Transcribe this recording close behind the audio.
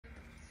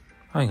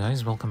Hi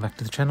guys, welcome back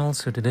to the channel.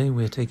 So today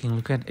we're taking a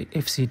look at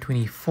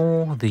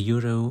FC24, the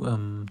Euro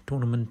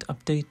tournament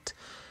update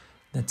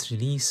that's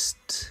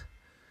released.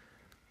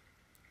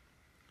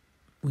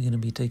 We're going to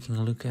be taking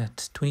a look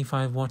at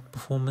 25 watt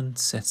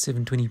performance at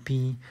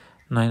 720p,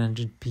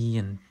 900p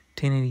and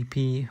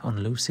 1080p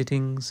on low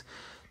settings.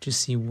 Just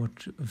see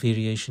what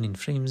variation in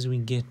frames we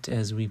get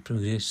as we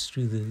progress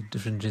through the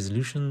different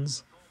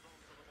resolutions.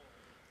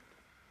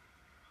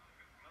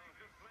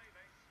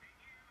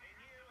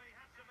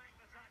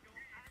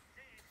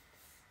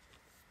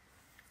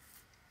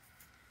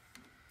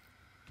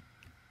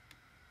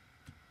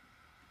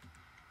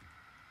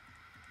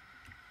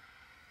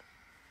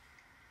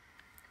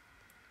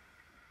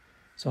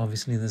 So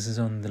obviously this is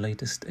on the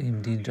latest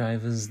AMD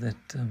drivers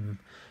that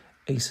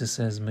Asus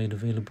has made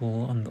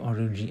available on the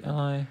ROG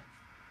Ally.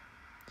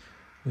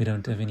 We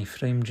don't have any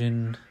frame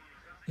gen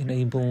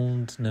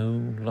enabled,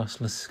 no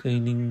lossless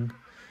scaling,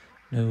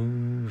 no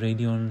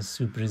Radeon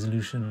super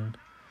resolution,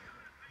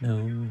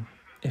 no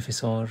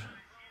FSR.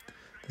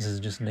 This is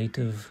just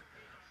native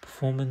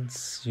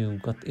performance.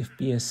 You've got the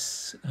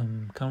FPS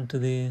counter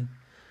there,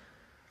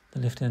 the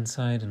left hand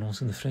side, and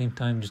also the frame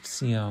time just to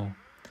see how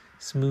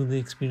smooth the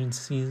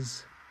experience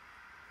is.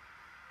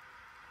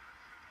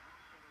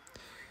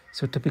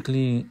 So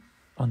typically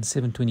on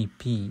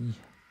 720p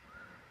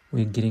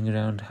we're getting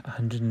around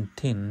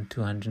 110 to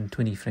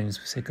 120 frames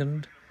per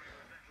second.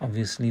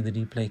 Obviously the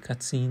replay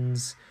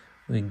cutscenes,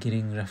 we're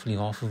getting roughly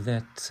half of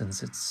that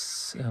since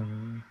it's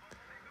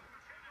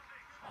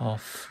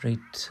half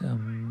rate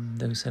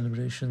those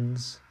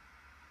celebrations.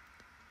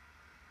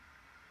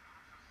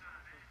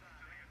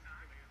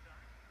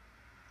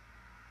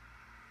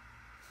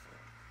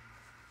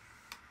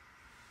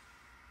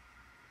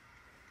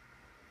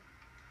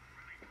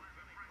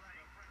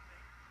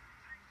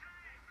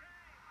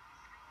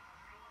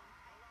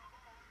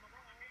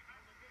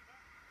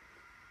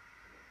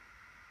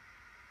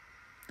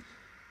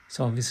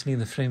 So obviously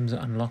the frames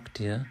are unlocked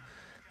here.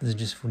 This is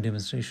just for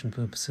demonstration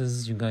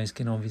purposes. You guys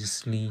can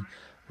obviously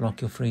lock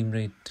your frame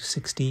rate to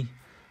 60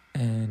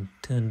 and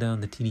turn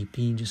down the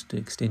TDP just to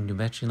extend your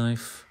battery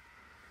life.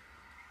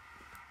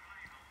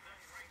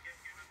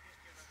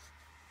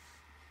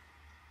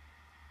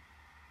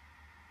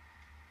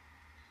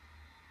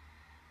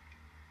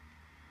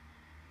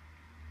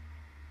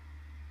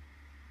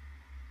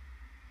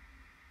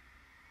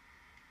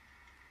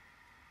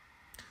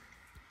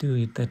 Do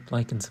hit that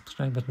like and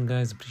subscribe button,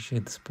 guys.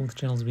 Appreciate the support the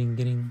channel's been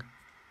getting.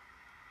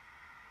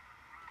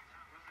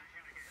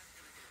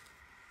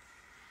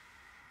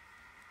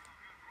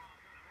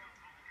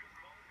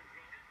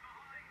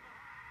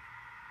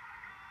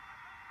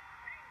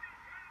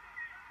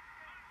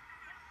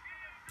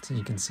 So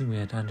you can see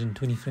we're at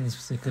 120 frames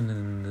per second,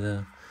 and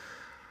the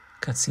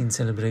cutscene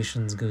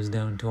celebrations goes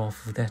down to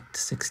half of that,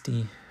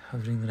 60,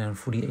 hovering around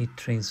 48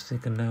 frames per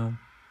second now.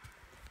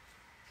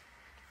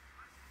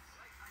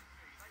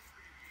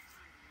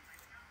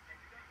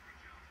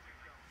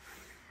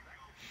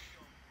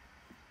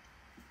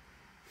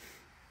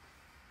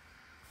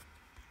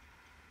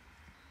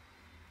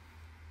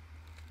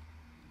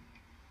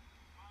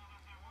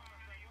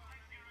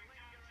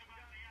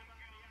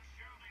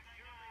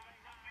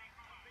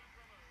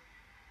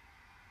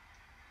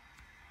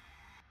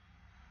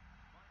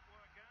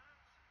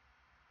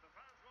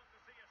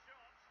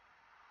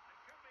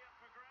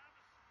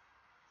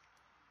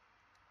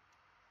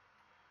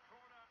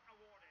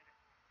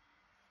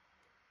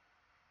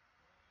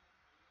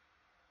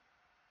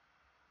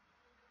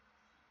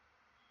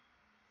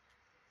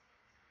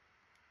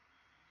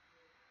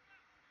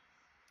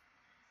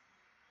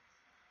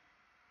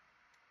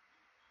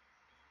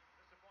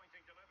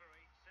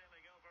 Delivery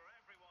sailing over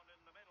everyone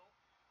in the middle.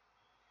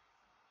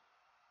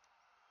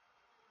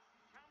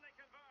 Can they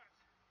convert?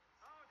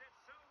 Oh, did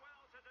so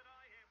well to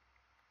deny him.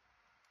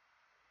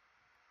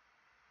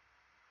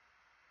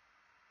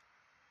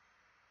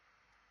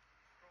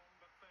 Strong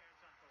but fair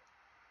tackle.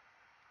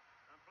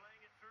 And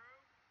playing it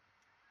through.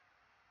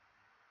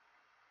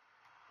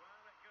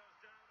 Well, it goes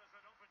down as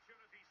an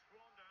opportunity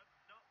squandered.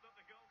 Not that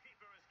the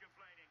goalkeeper is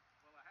complaining.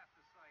 Well, I have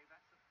to say,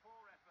 that's a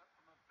poor effort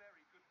from a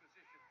very good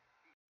position.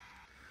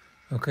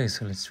 Okay,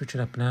 so let's switch it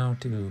up now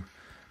to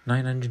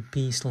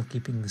 900p, still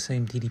keeping the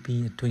same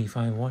TDP at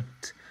 25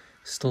 watt,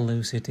 still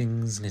low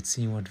settings. Let's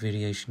see what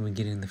variation we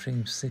get in the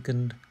frames per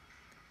second.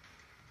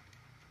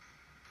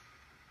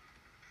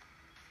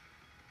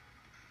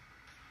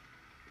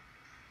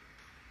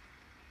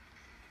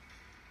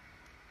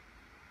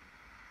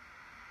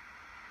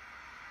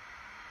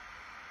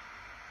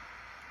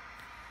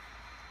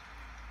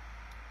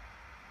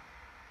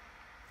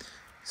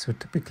 So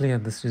typically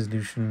at this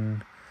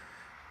resolution,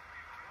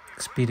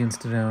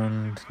 experienced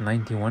around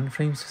 91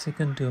 frames per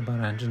second to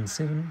about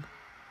 107.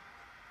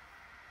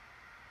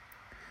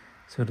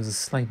 So it is a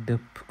slight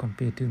dip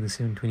compared to the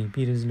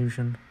 720p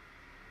resolution.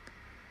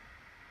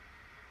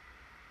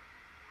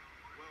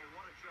 Well,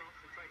 what a chance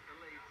to take the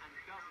lead, and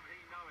doesn't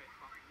he know it?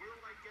 But will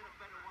they get a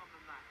better one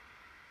than that?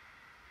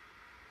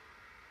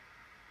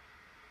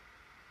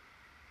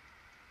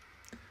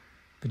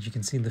 But you you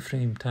can see, the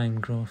frame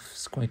time graph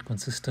is quite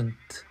consistent.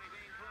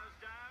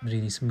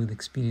 Really smooth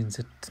experience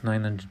at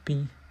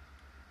 900p.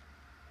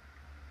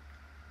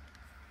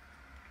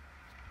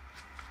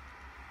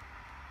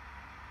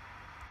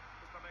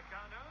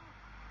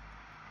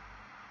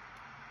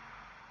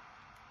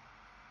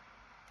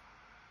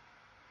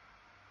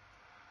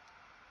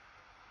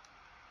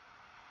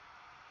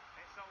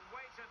 It's a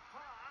weighted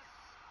pass.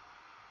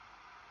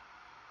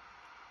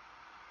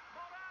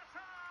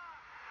 Morata!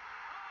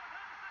 Oh,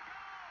 there's the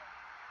goal!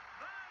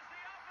 There's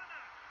the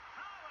opener!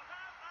 How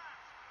about that?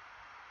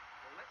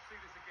 Well, let's see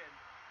this again.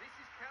 This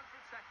is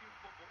counter-attacking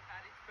football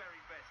at its very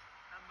best,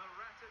 and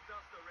Morata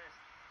does the rest.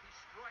 He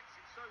strikes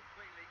it so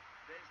cleanly,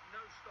 there's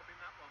no stopping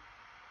that one.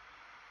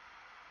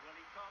 Well,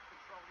 he can't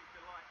control his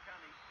delight, can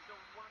he? It's a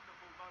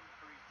wonderful moment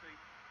for his team.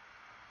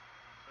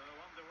 So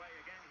underway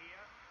again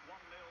here, 1-0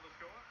 the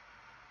score.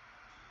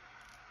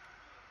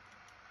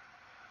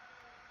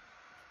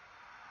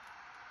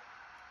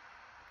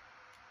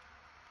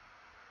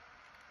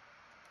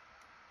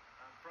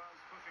 And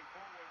France pushing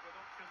forward with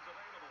options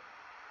available,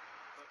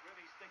 but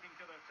really sticking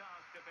to their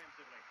task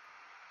defensively.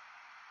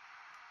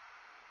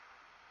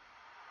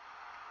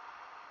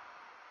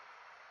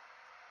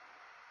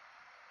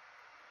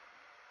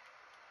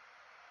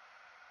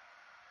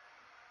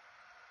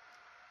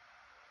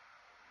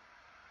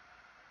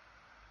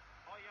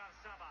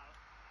 Sabal.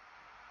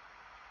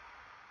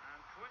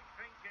 And quick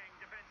thinking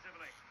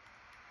defensively.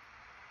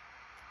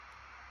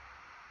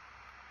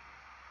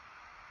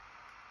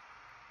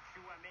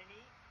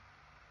 Chouameni.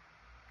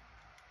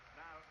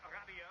 Now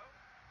Rabiot.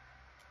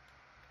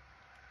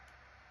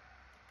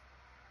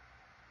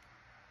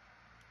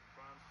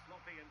 France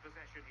sloppy in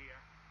possession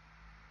here.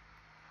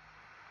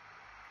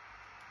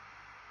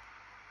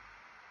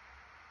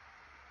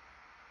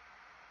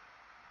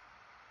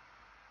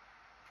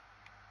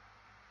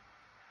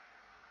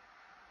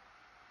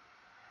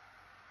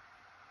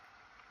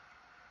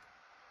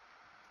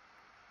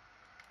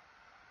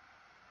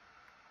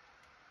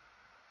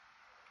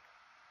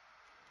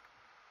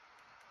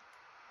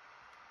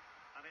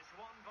 And it's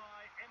won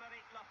by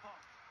Aymeric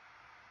Laporte.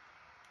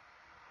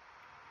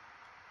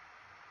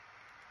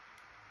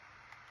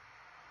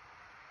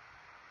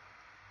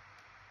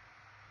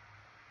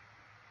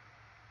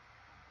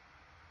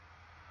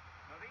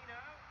 Marino.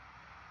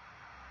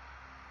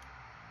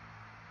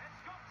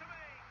 It's got to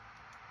be.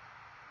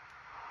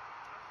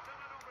 There's still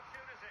an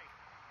opportunity.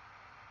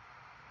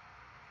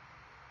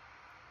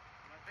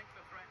 And I think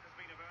the threat has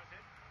been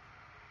averted.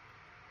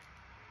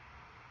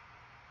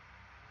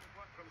 Good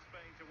work from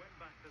Spain to win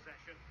back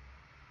possession.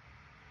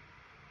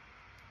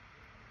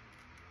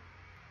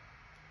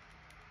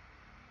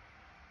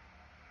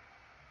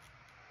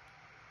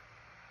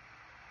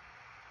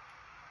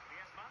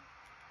 Griezmann.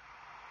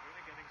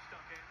 Really getting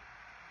stuck in.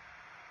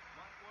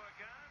 Might work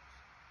out.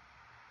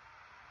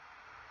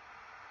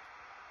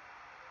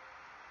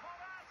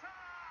 Morata!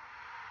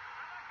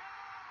 And a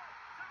goal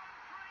to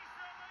increase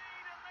the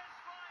lead in this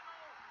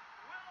final.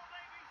 Will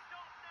they be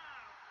stopped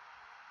now?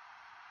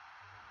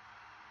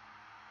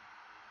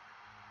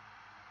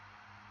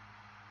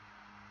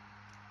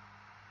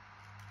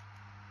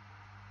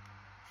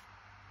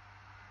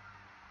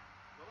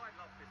 Well, I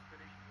love this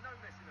finish. No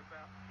messing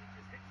about. He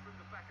just hits from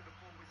the back of the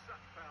ball with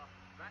such power.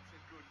 That's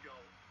a good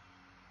goal.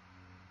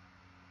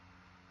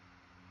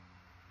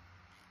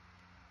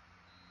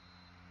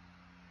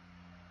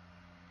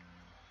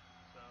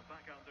 So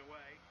back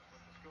underway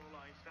with the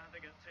scoreline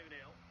standing at 2-0.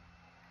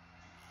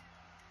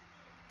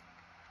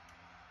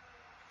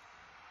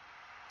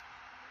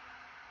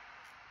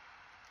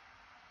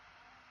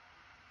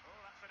 Oh,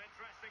 that's an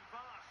interesting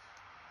pass.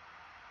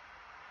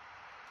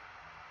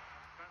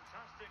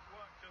 Fantastic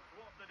work to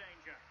thwart the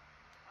danger.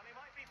 And he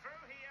might be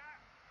through here.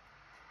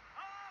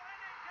 Oh, and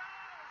it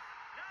goes!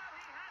 Now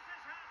he has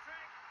his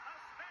hat-trick. A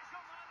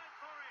special moment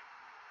for him.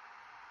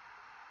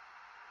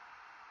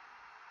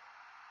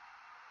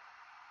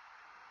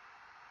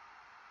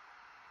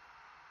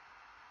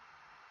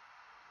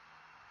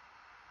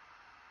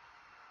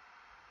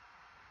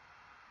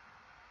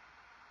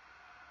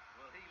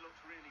 Well, he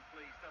looks really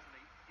pleased, doesn't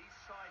he? His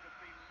side have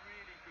been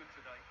really good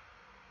today.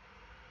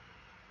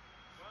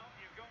 Well,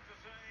 you've got to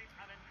say,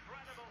 an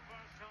incredible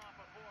first-half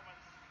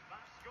performance.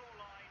 That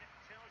scoreline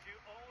tells you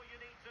all you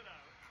need to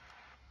know.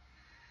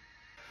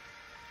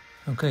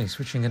 Okay,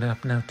 switching it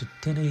up now to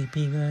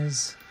 1080p,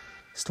 guys.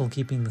 Still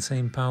keeping the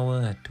same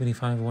power at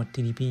 25 watt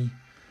TDP.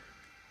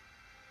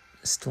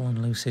 Still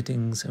on low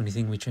settings. Only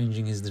thing we're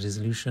changing is the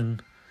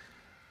resolution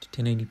to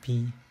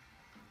 1080p.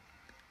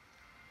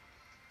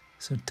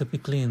 So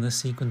typically in this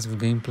sequence of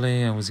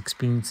gameplay, I was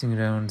experiencing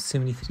around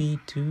 73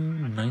 to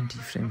 90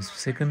 frames per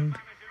second.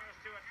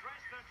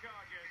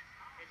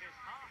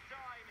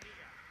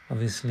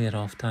 Obviously at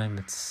halftime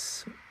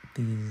it's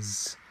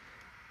these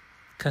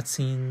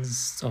cutscenes,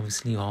 it's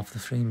obviously half the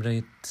frame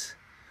rate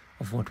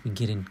of what we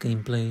get in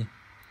gameplay. You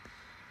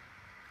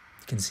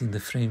can see the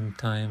frame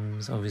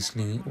times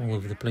obviously all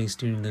over the place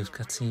during those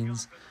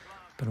cutscenes,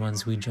 but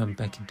once we jump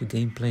back into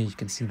gameplay you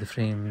can see the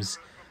frames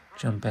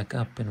jump back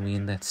up and we're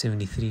in that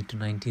 73 to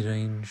 90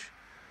 range.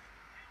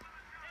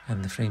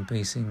 and the frame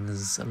pacing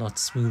is a lot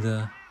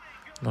smoother,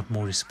 a lot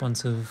more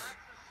responsive,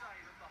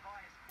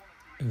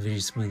 a very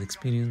smooth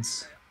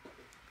experience.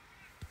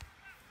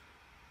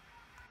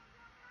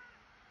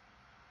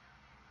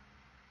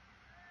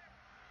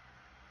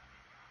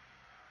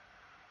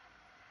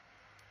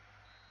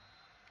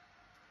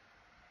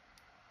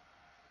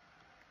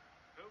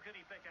 Who can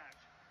he pick out?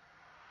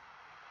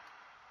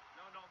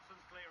 No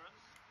nonsense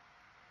clearance.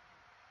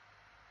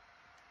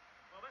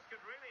 Well, this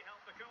could really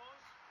help the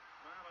cause.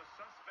 Well, a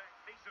suspect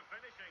piece of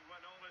finishing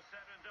when all is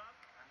said and done.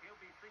 And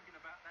he'll be thinking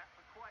about that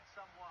for quite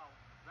some while.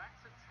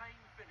 That's a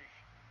tame finish.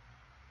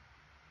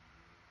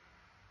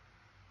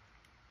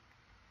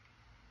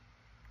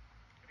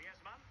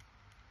 Griezmann.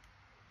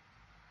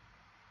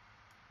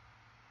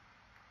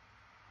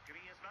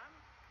 Griezmann.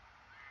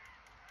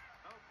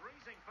 Oh,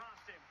 breezing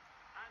past him.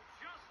 And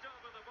just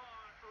over the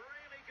bar.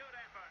 Really good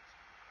effort.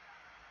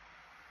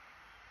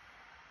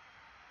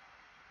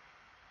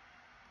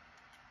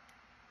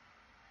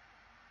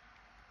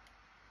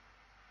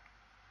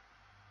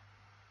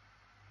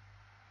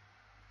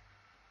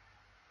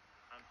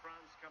 And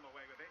France come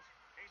away with it.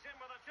 He's in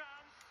with a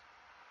chance.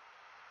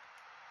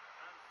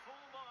 And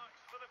full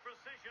marks for the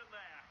precision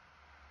there.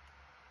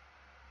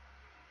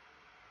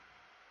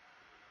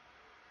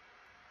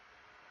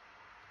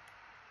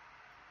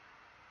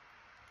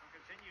 And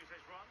continues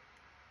his run.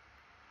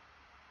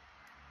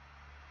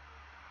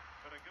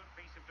 But a good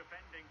piece of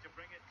defending to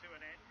bring it to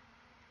an end.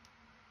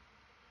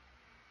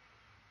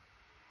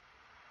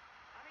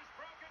 And he's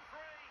broken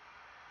free.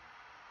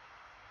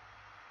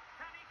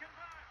 Can he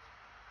convert?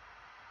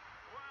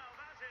 Well,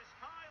 that is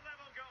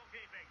high-level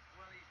goalkeeping.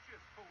 Well, he's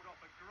just pulled off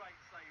a great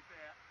save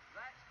there.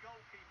 That's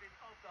goalkeeping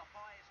of the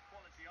highest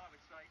quality, I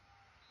would say.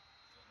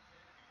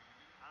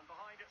 And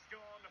behind it's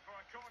gone for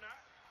a corner.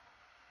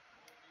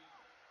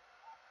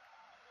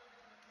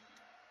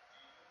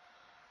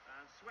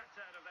 And swept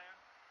out of there.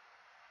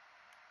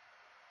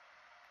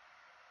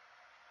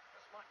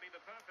 This might be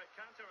the perfect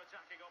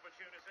counter-attacking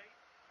opportunity.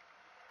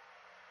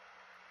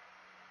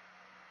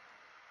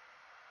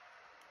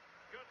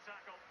 Good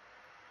tackle.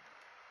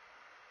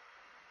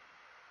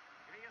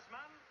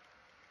 Griezmann.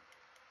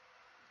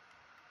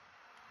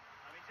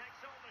 And he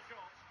takes on the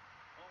shot.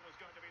 Always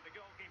going to be the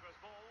goalkeeper's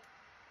ball.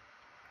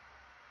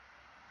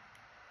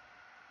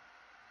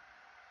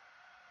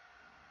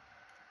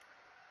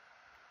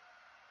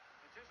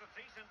 It is a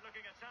decent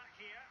looking attack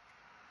here.